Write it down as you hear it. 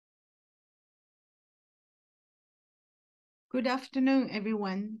Good afternoon,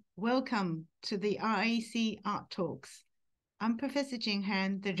 everyone. Welcome to the IAC Art Talks. I'm Professor Jing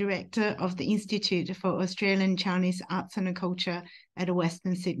Han, the Director of the Institute for Australian Chinese Arts and Culture at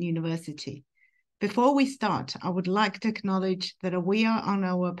Western Sydney University. Before we start, I would like to acknowledge that we are on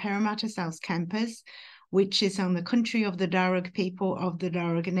our Parramatta South campus, which is on the country of the Darug people of the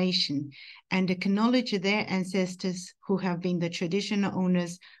Darug Nation, and acknowledge their ancestors who have been the traditional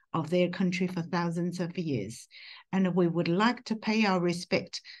owners of their country for thousands of years. And we would like to pay our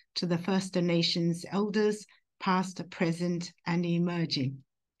respect to the First Nations elders, past, present, and emerging.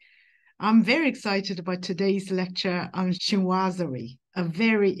 I'm very excited about today's lecture on chinoiserie, a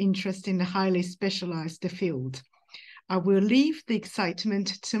very interesting, highly specialized field. I will leave the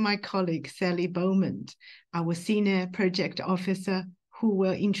excitement to my colleague, Sally Bowman, our Senior Project Officer, who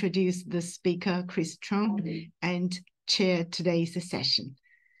will introduce the speaker, Chris Chun, and chair today's session.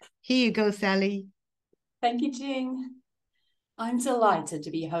 Here you go, Sally. Thank you, Jing. I'm delighted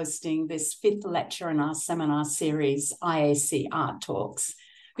to be hosting this fifth lecture in our seminar series, IAC Art Talks.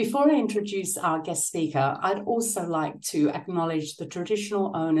 Before I introduce our guest speaker, I'd also like to acknowledge the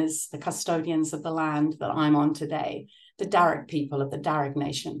traditional owners, the custodians of the land that I'm on today, the Darug people of the Darug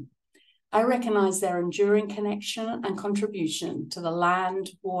Nation. I recognise their enduring connection and contribution to the land,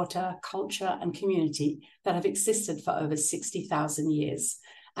 water, culture, and community that have existed for over 60,000 years.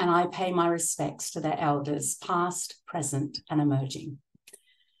 And I pay my respects to their elders, past, present, and emerging.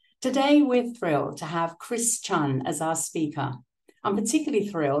 Today, we're thrilled to have Chris Chun as our speaker. I'm particularly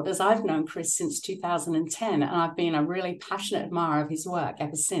thrilled as I've known Chris since 2010, and I've been a really passionate admirer of his work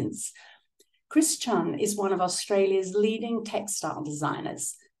ever since. Chris Chun is one of Australia's leading textile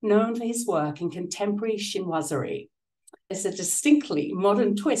designers, known for his work in contemporary chinoiserie. It's a distinctly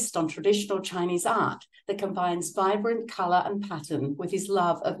modern twist on traditional Chinese art that combines vibrant colour and pattern with his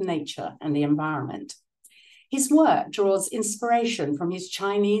love of nature and the environment. His work draws inspiration from his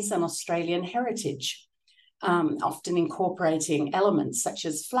Chinese and Australian heritage, often incorporating elements such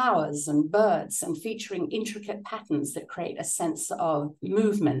as flowers and birds and featuring intricate patterns that create a sense of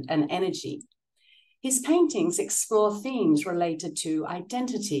movement and energy. His paintings explore themes related to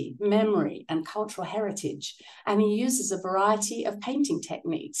identity, memory, and cultural heritage, and he uses a variety of painting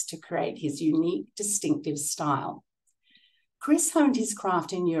techniques to create his unique, distinctive style. Chris honed his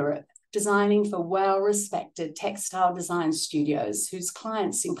craft in Europe, designing for well-respected textile design studios whose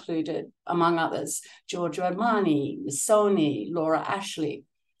clients included, among others, Giorgio Armani, Missoni, Laura Ashley.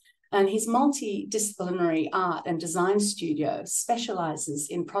 And his multidisciplinary art and design studio specializes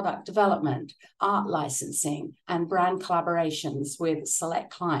in product development, art licensing, and brand collaborations with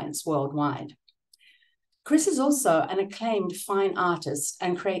select clients worldwide. Chris is also an acclaimed fine artist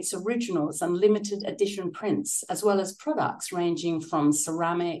and creates originals and limited edition prints, as well as products ranging from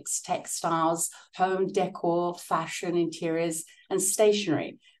ceramics, textiles, home decor, fashion, interiors, and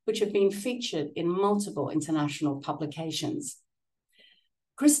stationery, which have been featured in multiple international publications.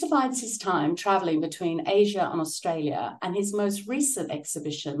 Chris divides his time traveling between Asia and Australia, and his most recent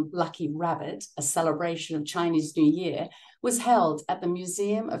exhibition, Lucky Rabbit, a celebration of Chinese New Year, was held at the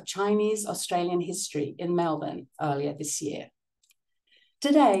Museum of Chinese Australian History in Melbourne earlier this year.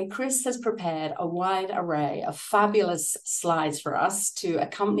 Today, Chris has prepared a wide array of fabulous slides for us to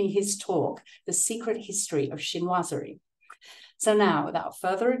accompany his talk, The Secret History of Chinoiserie. So now, without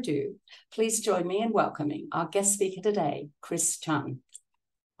further ado, please join me in welcoming our guest speaker today, Chris Chun.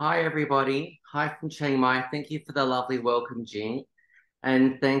 Hi, everybody. Hi from Chiang Mai. Thank you for the lovely welcome, Jing.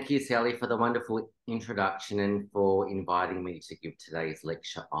 And thank you, Sally, for the wonderful introduction and for inviting me to give today's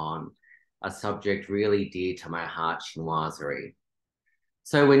lecture on a subject really dear to my heart, chinoiserie.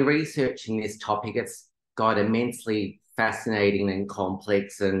 So when researching this topic, it's got immensely fascinating and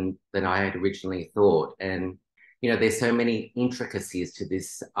complex than I had originally thought. And, you know, there's so many intricacies to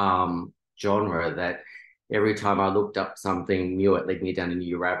this genre that every time I looked up something new, it led me down a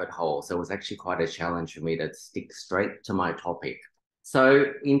new rabbit hole. So it was actually quite a challenge for me to stick straight to my topic. So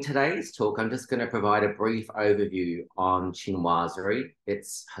in today's talk, I'm just going to provide a brief overview on chinoiserie,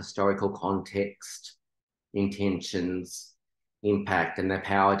 its historical context, intentions, impact, and the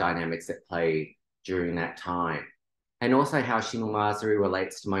power dynamics at play during that time. And also how chinoiserie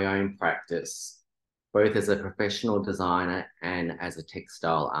relates to my own practice, both as a professional designer and as a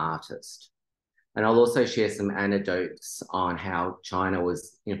textile artist. And I'll also share some anecdotes on how China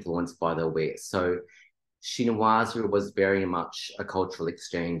was influenced by the West. So chinoiserie was very much a cultural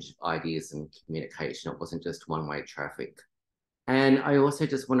exchange of ideas and communication. It wasn't just one-way traffic. And I also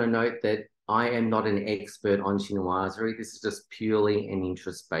just want to note that I am not an expert on chinoiserie. This is just purely an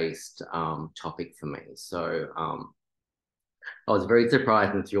interest-based topic for me. So I was very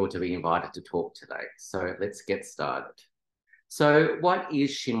surprised and thrilled to be invited to talk today. So let's get started. So what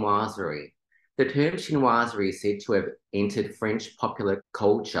is chinoiserie? The term chinoiserie is said to have entered French popular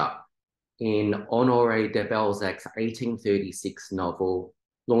culture in Honoré de Balzac's 1836 novel,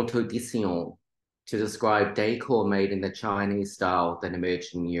 L'Introduction, to describe decor made in the Chinese style that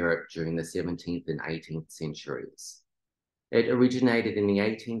emerged in Europe during the 17th and 18th centuries. It originated in the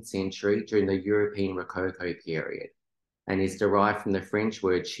 18th century during the European Rococo period and is derived from the French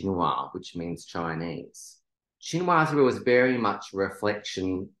word chinois, which means Chinese. Chinoiserie was very much a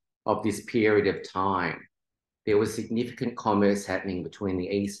reflection of this period of time. There was significant commerce happening between the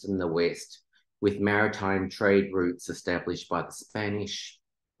East and the West, with maritime trade routes established by the Spanish,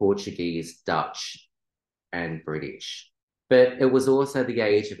 Portuguese, Dutch, and British. But it was also the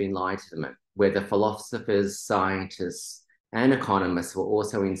age of enlightenment, where the philosophers, scientists, and economists were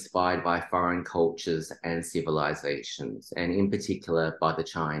also inspired by foreign cultures and civilizations, and in particular by the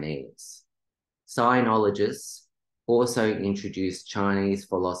Chinese. Sinologists also introduced Chinese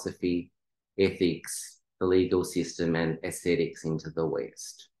philosophy, ethics, the legal system, and aesthetics into the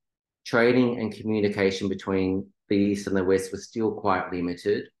West. Trading and communication between the East and the West was still quite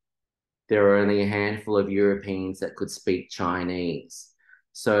limited. There were only a handful of Europeans that could speak Chinese.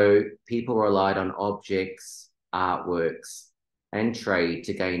 So people relied on objects, artworks, and trade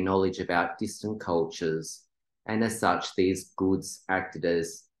to gain knowledge about distant cultures. And as such, these goods acted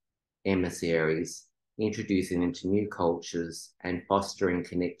as emissaries, introducing into new cultures and fostering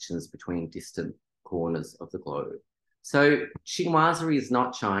connections between distant corners of the globe. So chinoiserie is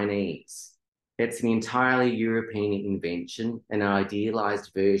not Chinese. It's an entirely European invention, an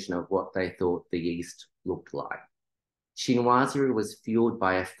idealized version of what they thought the East looked like. Chinoiserie was fueled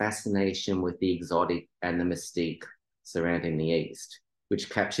by a fascination with the exotic and the mystique surrounding the East,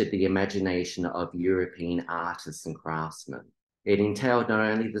 which captured the imagination of European artists and craftsmen. It entailed not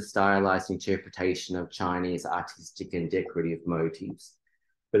only the stylized interpretation of Chinese artistic and decorative motifs,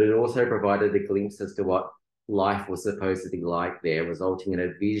 but it also provided a glimpse as to what life was supposed to be like there, resulting in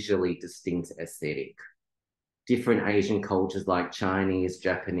a visually distinct aesthetic. Different Asian cultures like Chinese,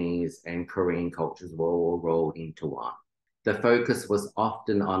 Japanese, and Korean cultures were all rolled into one. The focus was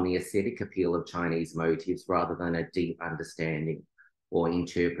often on the aesthetic appeal of Chinese motifs rather than a deep understanding or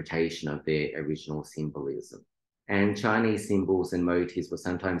interpretation of their original symbolism. And Chinese symbols and motifs were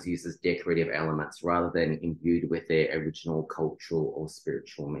sometimes used as decorative elements rather than imbued with their original cultural or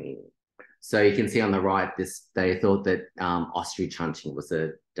spiritual meaning. So you can see on the right, they thought that ostrich hunting was a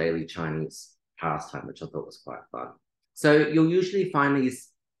daily Chinese pastime, which I thought was quite fun. So you'll usually find these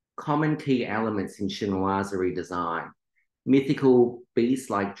common key elements in chinoiserie design. Mythical beasts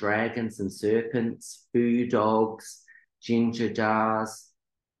like dragons and serpents, foo dogs, ginger jars,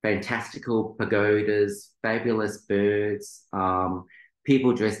 fantastical pagodas, fabulous birds,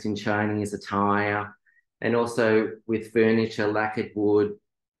 people dressed in Chinese attire, and also with furniture, lacquered wood,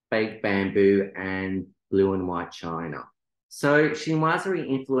 baked bamboo, and blue and white china. So chinoiserie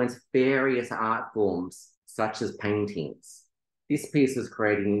influenced various art forms, such as paintings. This piece was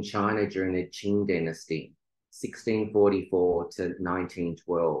created in China during the Qing dynasty, 1644 to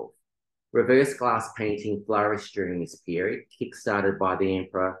 1912. Reverse glass painting flourished during this period, kick-started by the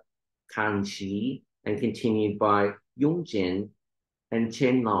Emperor Kangxi and continued by Yongzhen and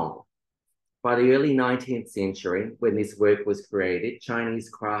Qianlong. By the early 19th century, when this work was created, Chinese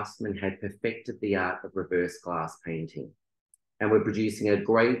craftsmen had perfected the art of reverse glass painting and were producing a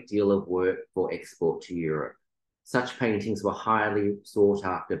great deal of work for export to Europe. Such paintings were highly sought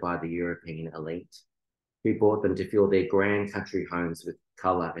after by the European elite, who bought them to fill their grand country homes with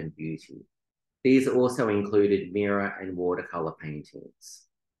colour and beauty. These also included mirror and watercolour paintings.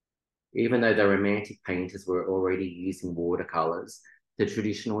 Even though the Romantic painters were already using watercolours, the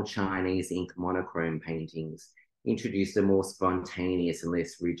traditional Chinese ink monochrome paintings introduced a more spontaneous and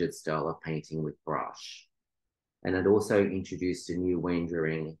less rigid style of painting with brush. And it also introduced a new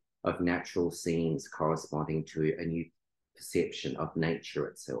rendering of natural scenes corresponding to a new perception of nature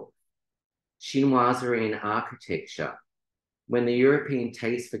itself. Chinoiserie and architecture. When the European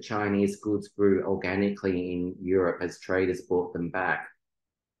taste for Chinese goods grew organically in Europe as traders brought them back,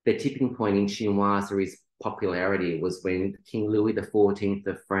 the tipping point in chinoiserie's popularity was when King Louis XIV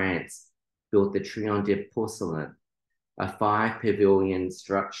of France built the Triomphe de Porcelain, a 5-pavilion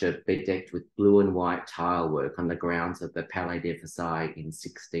structure bedecked with blue and white tile work on the grounds of the Palais de Versailles in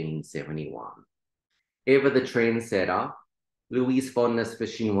 1671. Ever the trendsetter, Louis's fondness for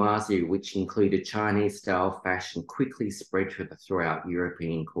chinoiserie, which included Chinese-style fashion, quickly spread throughout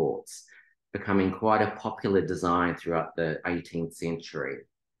European courts, becoming quite a popular design throughout the 18th century.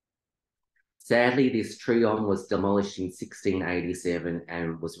 Sadly, this triomphe was demolished in 1687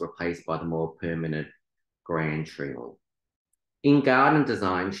 and was replaced by the more permanent Grand Triomphe. In garden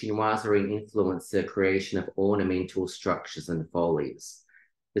design, chinoiserie influenced the creation of ornamental structures and folies.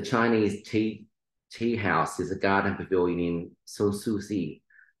 The Chinese tea house is a garden pavilion in Sanssouci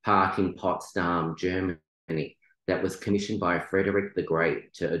Park in Potsdam, Germany, that was commissioned by Frederick the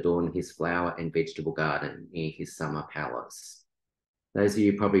Great to adorn his flower and vegetable garden near his summer palace. Those of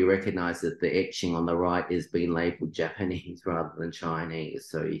you probably recognize that the etching on the right is being labeled Japanese rather than Chinese,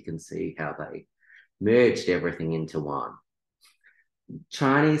 so you can see how they merged everything into one.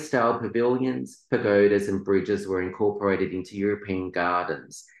 Chinese-style pavilions, pagodas, and bridges were incorporated into European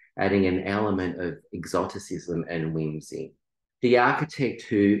gardens, adding an element of exoticism and whimsy. The architect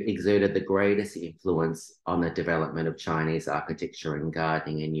who exerted the greatest influence on the development of Chinese architecture and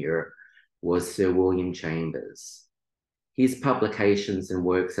gardening in Europe was Sir William Chambers. His publications and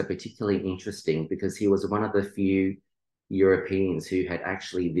works are particularly interesting because he was one of the few Europeans who had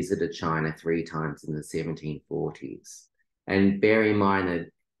actually visited China 3 times in the 1740s. And bear in mind that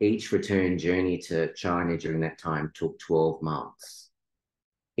each return journey to China during that time took 12 months.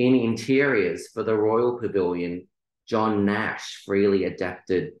 In interiors for the Royal Pavilion, John Nash freely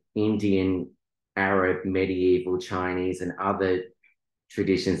adapted Indian, Arab, medieval, Chinese, and other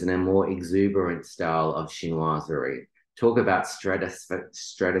traditions in a more exuberant style of chinoiserie. Talk about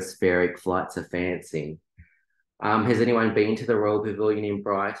stratospheric flights of fancy. Has anyone been to the Royal Pavilion in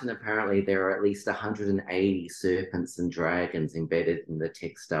Brighton? Apparently there are at least 180 serpents and dragons embedded in the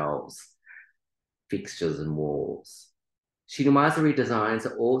textiles, fixtures and walls. Chinoiserie designs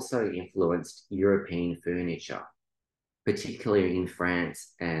also influenced European furniture, particularly in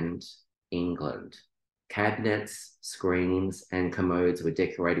France and England. Cabinets, screens, and commodes were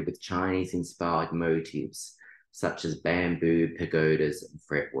decorated with Chinese-inspired motifs, such as bamboo, pagodas, and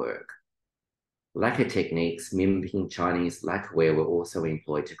fretwork. Lacquer techniques mimicking Chinese lacquerware were also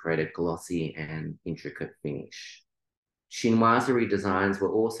employed to create a glossy and intricate finish. Chinoiserie designs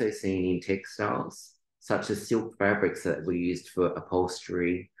were also seen in textiles, such as silk fabrics that were used for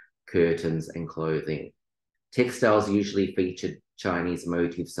upholstery, curtains, and clothing. Textiles usually featured Chinese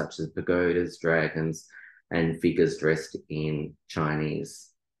motifs such as pagodas, dragons, and figures dressed in Chinese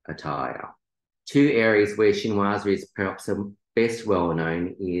attire. 2 areas where chinoiserie is perhaps best well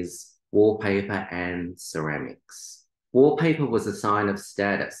known is wallpaper and ceramics. Wallpaper was a sign of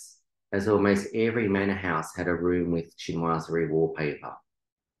status, as almost every manor house had a room with chinoiserie wallpaper.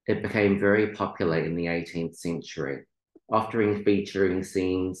 It became very popular in the 18th century, often featuring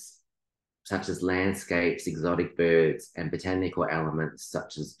scenes such as landscapes, exotic birds, and botanical elements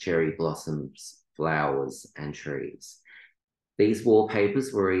such as cherry blossoms, flowers, and trees. These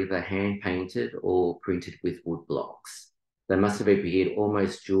wallpapers were either hand-painted or printed with wood blocks. They must have appeared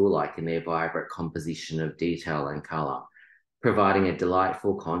almost jewel-like in their vibrant composition of detail and colour, providing a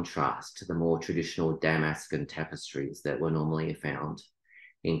delightful contrast to the more traditional Damascene tapestries that were normally found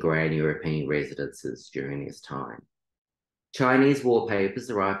in grand European residences during this time. Chinese wallpapers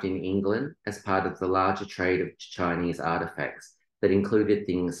arrived in England as part of the larger trade of Chinese artefacts that included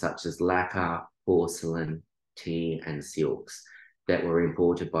things such as lacquer, porcelain, tea, and silks that were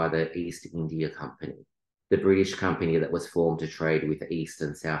imported by the East India Company, the British company that was formed to trade with East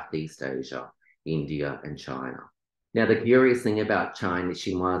and Southeast Asia, India, and China. Now, the curious thing about Chinese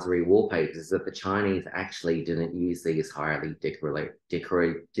chinoiserie wallpapers is that the Chinese actually didn't use these highly decorative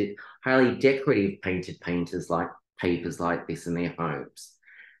painted papers like this in their homes.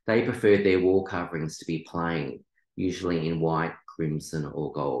 They preferred their wall coverings to be plain, usually in white, crimson,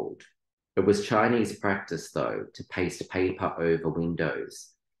 or gold. It was Chinese practice, though, to paste paper over windows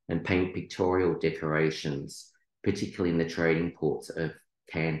and paint pictorial decorations, particularly in the trading ports of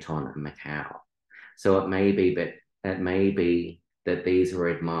Canton and Macau. So it may be that these were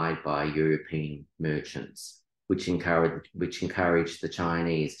admired by European merchants, which encouraged the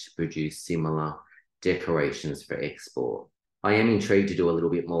Chinese to produce similar decorations for export. I am intrigued to do a little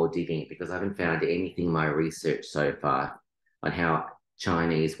bit more digging because I haven't found anything in my research so far on how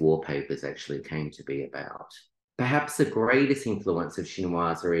Chinese wallpapers actually came to be about. Perhaps the greatest influence of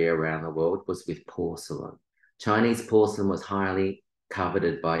chinoiserie around the world was with porcelain. Chinese porcelain was highly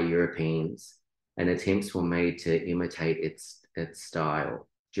coveted by Europeans, and attempts were made to imitate its style.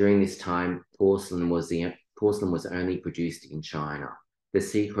 During this time, porcelain was only produced in China. The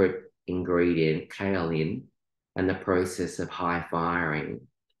secret ingredient, kaolin, and the process of high firing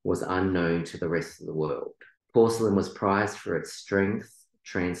was unknown to the rest of the world. Porcelain was prized for its strength,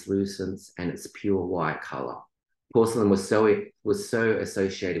 translucence, and its pure white color. Porcelain was so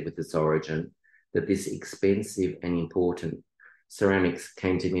associated with its origin that this expensive and important ceramics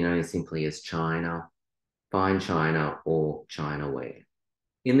came to be known simply as China, fine china, or Chinaware.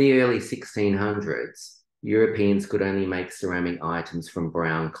 In the early 1600s, Europeans could only make ceramic items from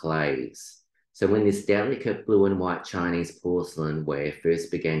brown clays. So when this delicate blue and white Chinese porcelain ware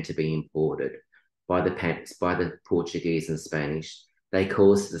first began to be imported by the Portuguese and Spanish, they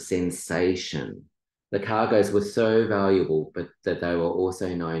caused a sensation. The cargoes were so valuable, but that they were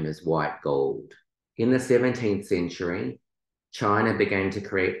also known as white gold. In the 17th century, China began to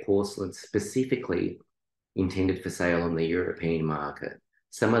create porcelain specifically intended for sale on the European market.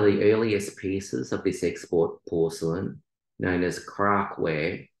 Some of the earliest pieces of this export porcelain, known as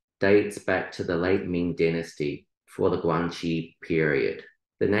craftsware, dates back to the late Ming Dynasty for the Guanxi period.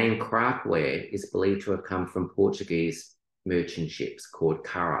 The name craftsware is believed to have come from Portuguese merchant ships called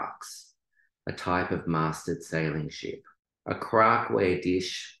carracks, a type of masted sailing ship. A craftsware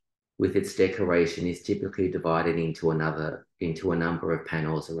dish with its decoration is typically divided into a number of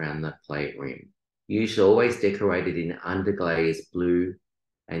panels around the plate rim, usually always decorated in underglazed blue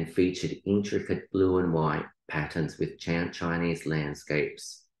and featured intricate blue and white patterns with Chinese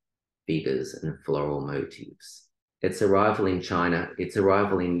landscapes, figures, and floral motifs. Its arrival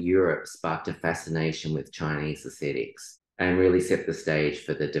in Europe sparked a fascination with Chinese aesthetics and really set the stage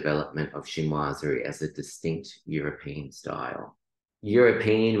for the development of chinoiserie as a distinct European style.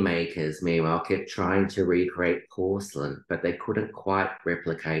 European makers, meanwhile, kept trying to recreate porcelain, but they couldn't quite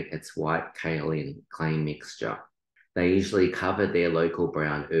replicate its white kaolin clay mixture. They usually covered their local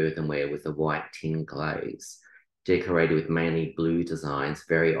brown earthenware with a white tin glaze, decorated with mainly blue designs,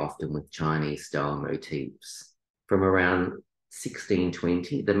 very often with Chinese-style motifs. From around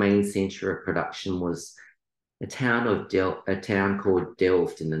 1620, the main centre of production was a town called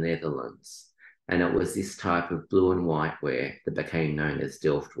Delft in the Netherlands, and it was this type of blue and white ware that became known as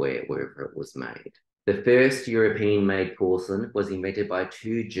Delftware wherever it was made. The first European-made porcelain was invented by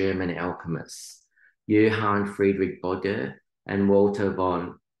two German alchemists, Johann Friedrich Bode and Walter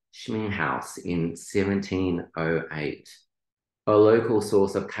von Schminghaus in 1708. A local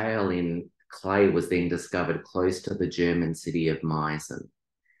source of kaolin clay was then discovered close to the German city of Meissen,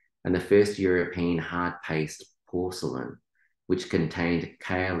 and the first European hard paste porcelain, which contained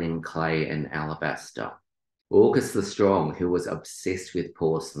kaolin clay and alabaster. August the Strong, who was obsessed with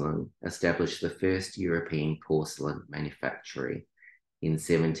porcelain, established the first European porcelain manufactory in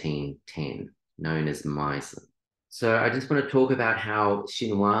 1710, known as Meissen. So I just want to talk about how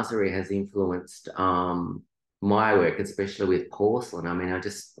chinoiserie has influenced my work, especially with porcelain. I mean, I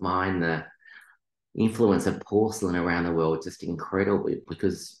just find the influence of porcelain around the world just incredible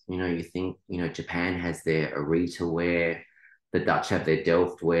because, you think, Japan has their Arita ware, the Dutch have their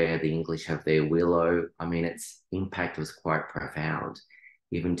Delft ware, the English have their willow. I mean, its impact was quite profound,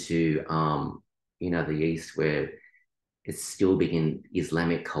 even to, the East, where it's still big in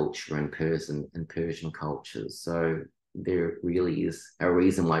Islamic culture and Persian cultures. So there really is a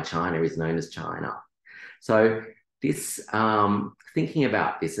reason why China is known as China. So this, thinking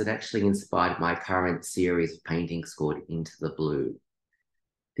about this, it actually inspired my current series of paintings called Into the Blue,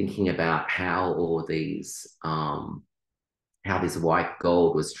 thinking about how all these, how this white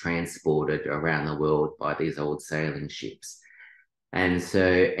gold was transported around the world by these old sailing ships. And so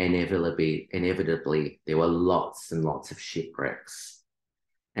inevitably, there were lots and lots of shipwrecks.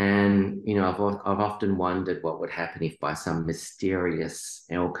 And, I've often wondered what would happen if by some mysterious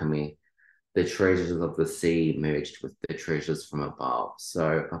alchemy, the treasures of the sea merged with the treasures from above.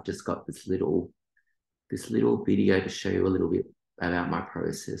 So I've just got this little video to show you a little bit about my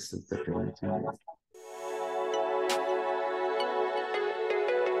process of the painting.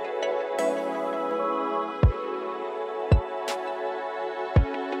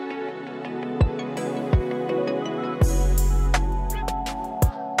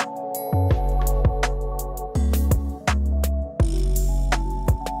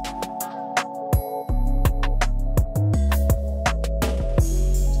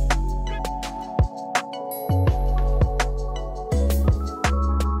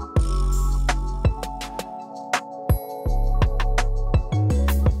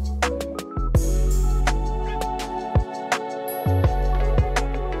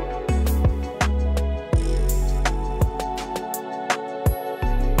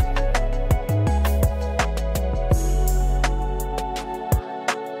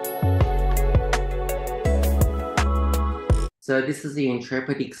 So this is the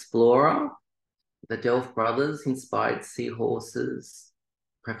Intrepid Explorer. The Delft brothers inspired seahorses.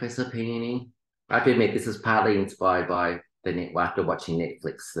 Professor Peony. I have to admit, this is partly inspired by after watching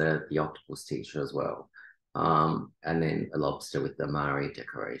Netflix, the octopus teacher as well. And then a lobster with the Mari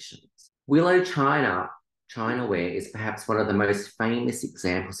decorations. Willow Chinaware is perhaps one of the most famous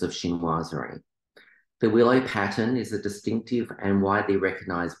examples of chinoiserie. The willow pattern is a distinctive and widely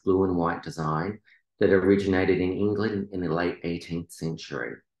recognized blue and white design that originated in England in the late 18th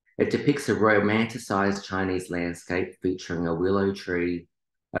century. It depicts a romanticized Chinese landscape featuring a willow tree,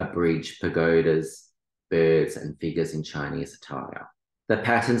 a bridge, pagodas, birds, and figures in Chinese attire. The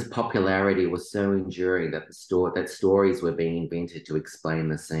pattern's popularity was so enduring that stories were being invented to explain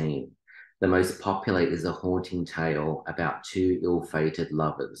the scene. The most popular is a haunting tale about two ill-fated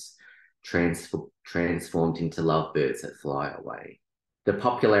lovers transformed into lovebirds that fly away. The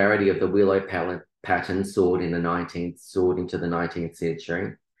popularity of the willow pattern soared into the 19th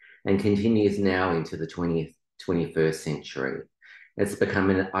century and continues now into the 21st century. It's become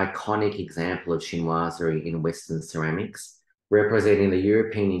an iconic example of chinoiserie in Western ceramics, representing the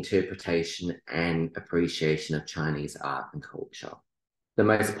European interpretation and appreciation of Chinese art and culture. The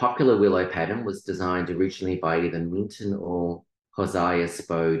most popular willow pattern was designed originally by either Minton or Hosea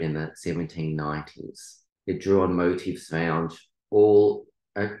Spode in the 1790s. It drew on the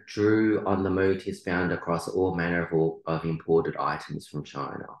motifs found across all manner of imported items from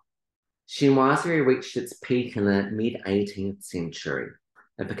China. Chinoiserie reached its peak in the mid-18th century.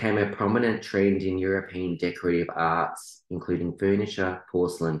 It became a prominent trend in European decorative arts, including furniture,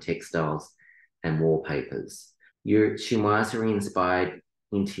 porcelain, textiles, and wallpapers. Chinoiserie-inspired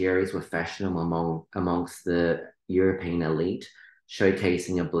interiors were fashionable amongst the European elite,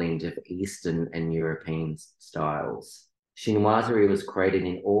 showcasing a blend of Eastern and European styles. Chinoiserie was created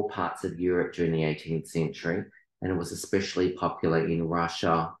in all parts of Europe during the 18th century, and it was especially popular in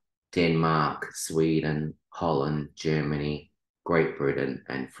Russia, Denmark, Sweden, Holland, Germany, Great Britain,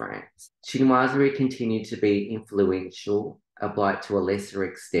 and France. Chinoiserie continued to be influential, albeit to a lesser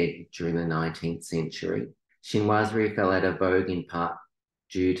extent during the 19th century. Chinoiserie fell out of vogue in part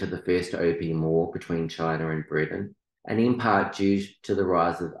due to the First Opium War between China and Britain, and in part due to the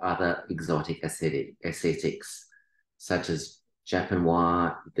rise of other exotic aesthetics, such as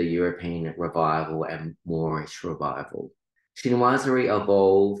Japanois, the European Revival, and Moorish Revival. Chinoiserie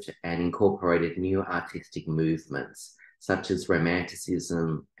evolved and incorporated new artistic movements, such as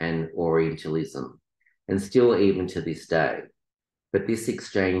Romanticism and Orientalism, and still even to this day. But this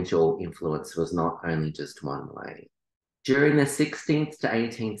exchange or influence was not only just one way. During the 16th to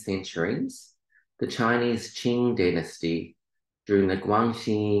 18th centuries, the Chinese Qing dynasty, during the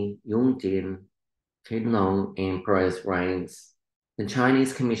Guangxi, Yongdian, Qianlong emperors' reigns, the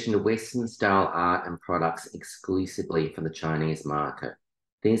Chinese commissioned Western-style art and products exclusively for the Chinese market.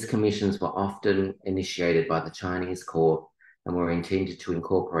 These commissions were often initiated by the Chinese court and were intended to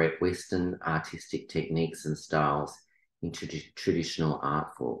incorporate Western artistic techniques and styles into traditional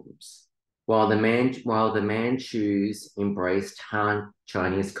art forms. While the Manchus embraced Han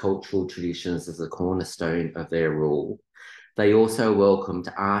Chinese cultural traditions as a cornerstone of their rule, they also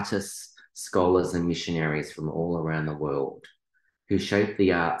welcomed artists, scholars, and missionaries from all around the world, who shaped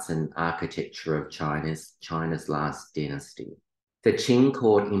the arts and architecture of China's last dynasty. The Qing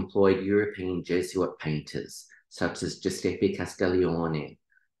court employed European Jesuit painters, such as Giuseppe Castiglione,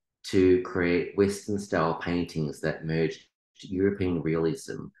 to create Western-style paintings that merged European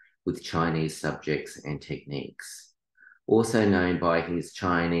realism with Chinese subjects and techniques. Also known by his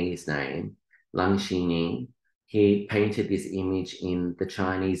Chinese name, Lang Xining, he painted this image in the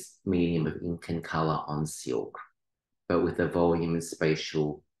Chinese medium of ink and color on silk, but with the volume and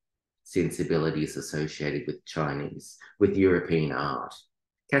spatial sensibilities associated with European art.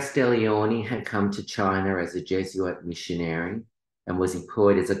 Castiglione had come to China as a Jesuit missionary and was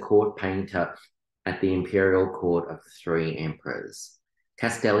employed as a court painter at the imperial court of the three emperors.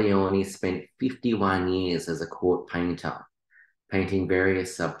 Castiglione spent 51 years as a court painter, painting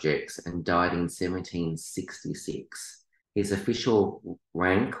various subjects, and died in 1766. His official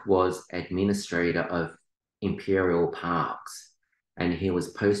rank was administrator of imperial parks, and he was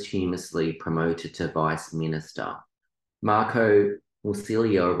posthumously promoted to vice minister. Marco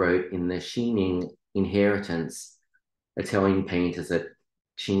Musilio wrote in the Xining Inheritance, Italian painters at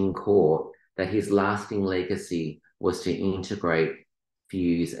Qing court, that his lasting legacy was to integrate,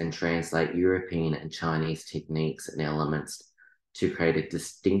 fuse, and translate European and Chinese techniques and elements to create a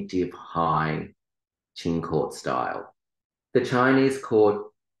distinctive high Qing court style. The Chinese court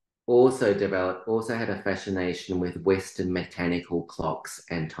also had a fascination with Western mechanical clocks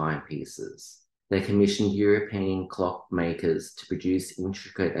and timepieces. They commissioned European clockmakers to produce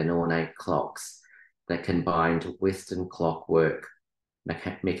intricate and ornate clocks that combined Western clockwork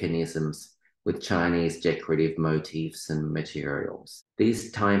mechanisms with Chinese decorative motifs and materials.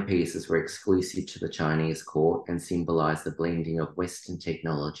 These timepieces were exclusive to the Chinese court and symbolized the blending of Western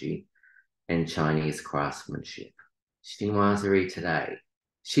technology and Chinese craftsmanship. Chinoiserie today.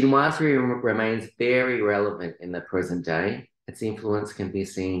 Chinoiserie remains very relevant in the present day, Its influence can be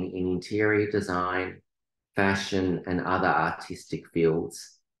seen in interior design, fashion, and other artistic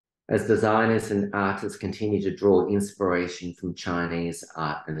fields, as designers and artists continue to draw inspiration from Chinese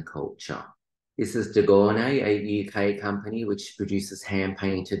art and culture. This is Dagorne, a UK company which produces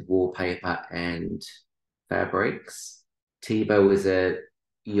hand-painted wallpaper and fabrics. Tebow is a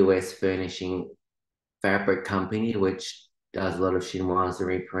US furnishing fabric company which does a lot of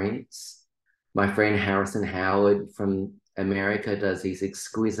chinoiserie prints. My friend Harrison Howard from America does these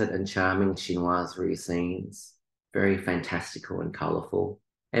exquisite and charming chinoiserie scenes, very fantastical and colourful.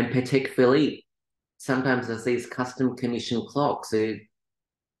 And Patek Philippe sometimes does these custom commissioned clocks. So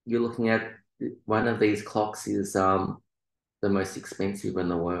you're looking at one of these clocks is the most expensive in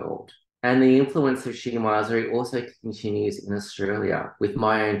the world. And the influence of chinoiserie also continues in Australia with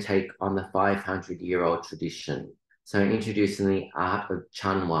my own take on the 500-year-old tradition. So introducing the art of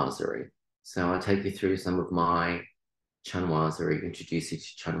chinoiserie. So I'll take you through some of my chinoiserie, introduce you to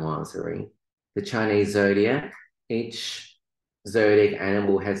chinoiserie. The Chinese zodiac. Each zodiac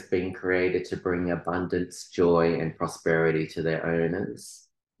animal has been created to bring abundance, joy, and prosperity to their owners.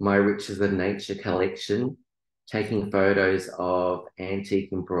 My Riches of Nature collection, taking photos of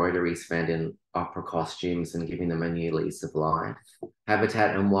antique embroideries found in opera costumes and giving them a new lease of life.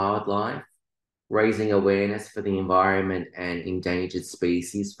 Habitat and wildlife, raising awareness for the environment and endangered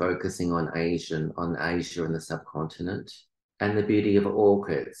species, focusing on Asia and the subcontinent. And the beauty of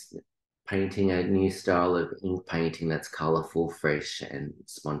orchids, painting a new style of ink painting that's colourful, fresh, and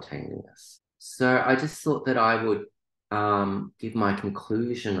spontaneous. So I just thought that I would give my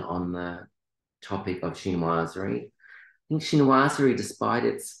conclusion on the topic of chinoiserie. I think chinoiserie, despite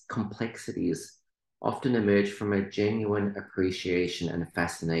its complexities, often emerged from a genuine appreciation and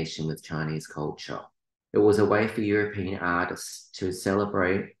fascination with Chinese culture. It was a way for European artists to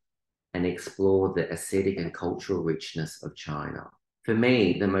celebrate and explore the aesthetic and cultural richness of China. For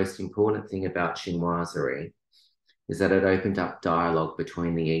me, the most important thing about chinoiserie is that it opened up dialogue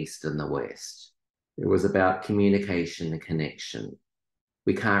between the East and the West. It was about communication and connection.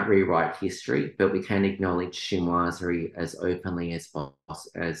 We can't rewrite history, but we can acknowledge chinoiserie as openly as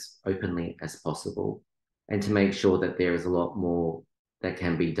possible, and to make sure that there is a lot more that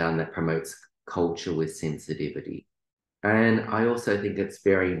can be done that promotes culture with sensitivity. And I also think it's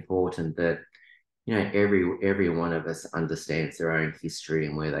very important that, you know, every one of us understands their own history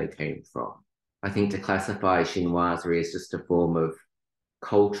and where they came from. I think to classify chinoiserie as just a form of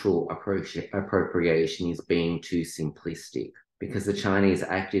cultural appropriation is being too simplistic, because the Chinese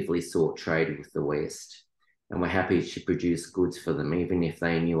actively sought trade with the West and were happy to produce goods for them, even if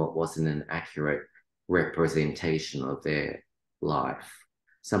they knew it wasn't an accurate representation of their life.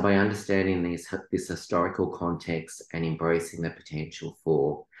 So by understanding this historical context and embracing the potential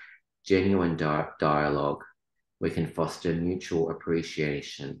for genuine dialogue, we can foster mutual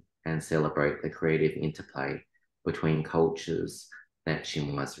appreciation and celebrate the creative interplay between cultures that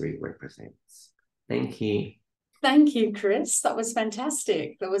chinoiserie represents. Thank you. Thank you, Chris. That was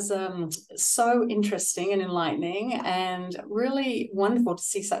fantastic. That was so interesting and enlightening, and really wonderful to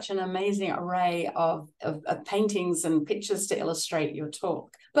see such an amazing array of paintings and pictures to illustrate your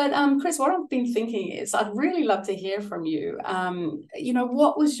talk. But Chris, what I've been thinking is I'd really love to hear from you. You know,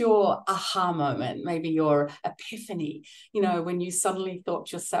 what was your aha moment, maybe your epiphany, you know, when you suddenly thought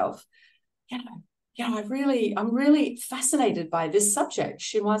to yourself, I'm really fascinated by this subject,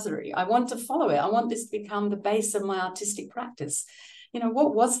 chinoiserie. I want to follow it. I want this to become the base of my artistic practice. You know,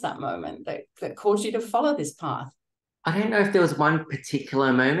 what was that moment that caused you to follow this path? I don't know if there was one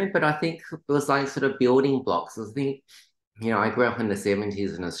particular moment, but I think it was like sort of building blocks. I think, you know, I grew up in the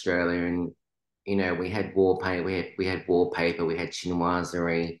 70s in Australia, and, you know, we had wallpaper, we had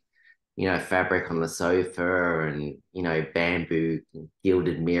chinoiserie, you know, fabric on the sofa, and, you know, bamboo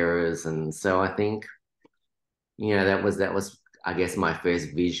gilded mirrors. And so I think, you know, that was I guess my first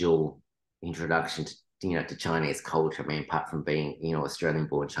visual introduction to, you know, to Chinese culture. I mean, apart from being, you know, Australian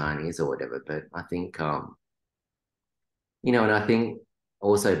born Chinese or whatever, but I think you know, and I think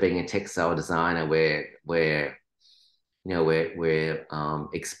also being a textile designer where you know, we're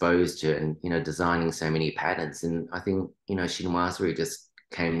exposed to, and, you know, designing so many patterns. And I think, you know, chinoiserie just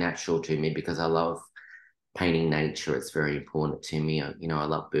came natural to me because I love painting nature. It's very important to me. You know, I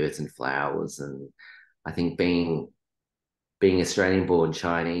love birds and flowers, and I think being Australian born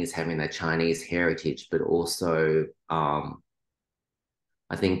Chinese, having that Chinese heritage, but also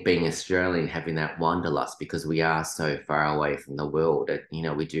I think being Australian, having that wanderlust, because we are so far away from the world. You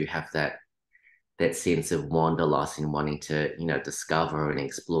know, we do have that sense of wanderlust in wanting to, you know, discover and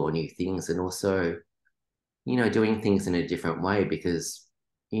explore new things, and also, you know, doing things in a different way, because,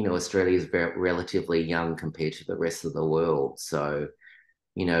 Australia is very relatively young compared to the rest of the world. So,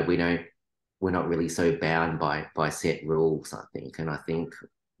 we're not really so bound by set rules, I think. And I think,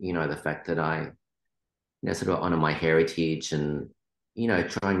 the fact that I, sort of honor my heritage and,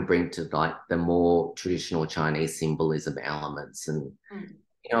 try and bring to like the more traditional Chinese symbolism elements. And,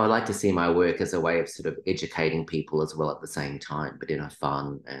 I like to see my work as a way of sort of educating people as well at the same time, but in a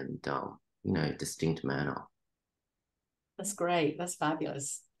fun and, distinct manner. That's great. That's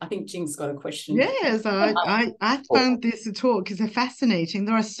fabulous. I think Jing's got a question. Yes, I found this talk is fascinating.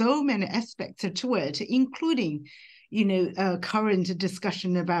 There are so many aspects to it, including, current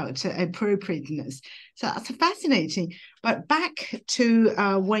discussion about appropriateness. So that's fascinating. But back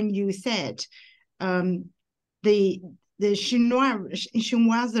to when you said the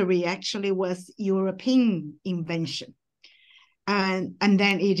chinoiserie actually was European invention. And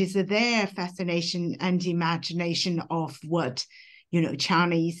then it is their fascination and imagination of what,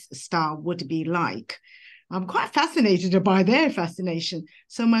 Chinese style would be like. I'm quite fascinated by their fascination.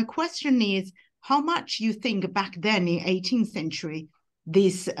 So my question is, how much you think back then in 18th century,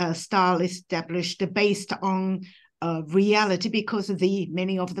 this style established based on reality, because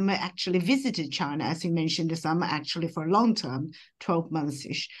many of them actually visited China, as you mentioned, some actually for a long term, 12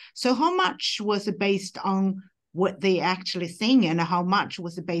 months-ish. So how much was based on what they actually sing and how much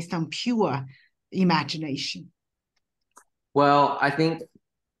was based on pure imagination? Well, I think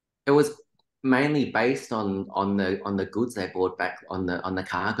it was mainly based on the goods they brought back on the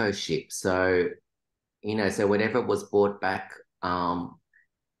cargo ship. So, so whatever was brought back, on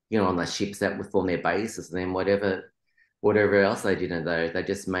the ships that would form their bases, and then whatever else they did, they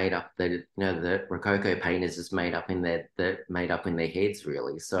just made up. The Rococo painters just made up in their heads,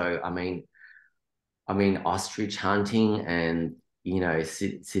 really. So I mean ostrich hunting and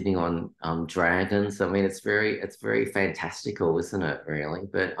sitting on dragons. I mean, it's very fantastical, isn't it, really?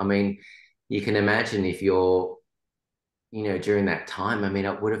 But I mean, you can imagine if you're during that time, I mean,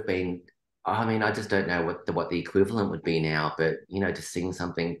 it would have been, I mean, I just don't know what the equivalent would be now, but to sing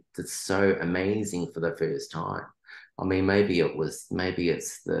something that's so amazing for the first time. I mean, maybe it's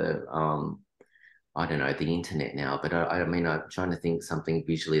the I don't know, the internet now, but I mean, I'm trying to think something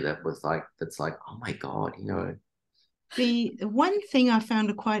visually that's like, oh my God, The one thing I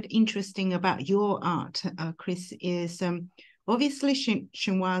found quite interesting about your art, Chris, is obviously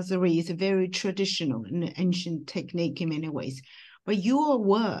chinoiserie is a very traditional and ancient technique in many ways, but your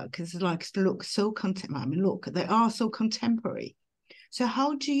work is like look so contemporary. I mean, look, they are so contemporary. So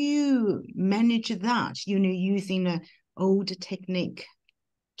how do you manage that? Using an old technique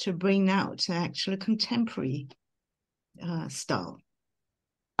to bring out actually contemporary style.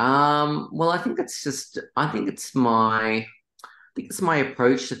 Well, I think it's my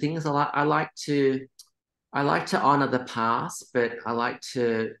approach to things. I like to honor the past, but I like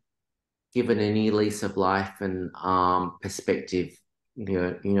to give it a new lease of life and perspective,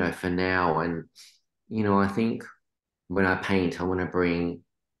 for now. And I think when I paint, I want to bring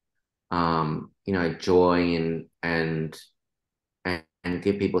joy and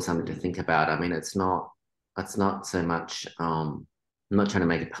give people something to think about. I mean, it's not so much I'm not trying to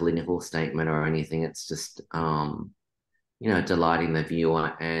make a political statement or anything. It's just delighting the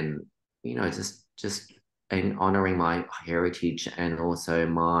viewer and just and honoring my heritage and also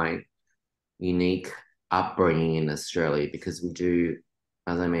my unique upbringing in Australia, because we do,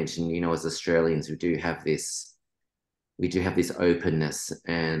 as I mentioned, as Australians, we do have this openness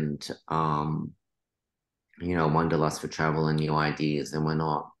and wanderlust for travel and new ideas, and we're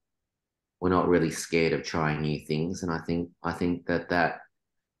not really scared of trying new things. And I think that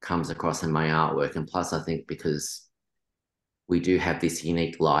comes across in my artwork. And plus, I think because we do have this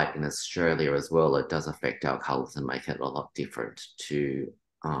unique light in Australia as well, it does affect our colours and make it a lot different to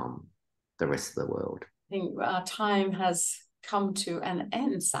the rest of the world. I think our time has come to an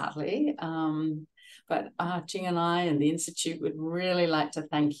end, sadly. But Jing and I and the Institute would really like to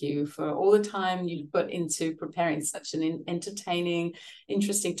thank you for all the time you put into preparing such an entertaining,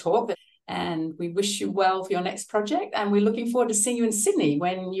 interesting talk. And we wish you well for your next project. And we're looking forward to seeing you in Sydney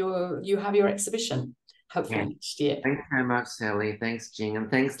when you have your exhibition, hopefully next year. Thanks so much, Sally. Thanks, Jing.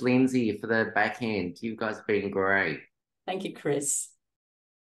 And thanks, Lindsay, for the backhand. You guys have been great. Thank you, Chris.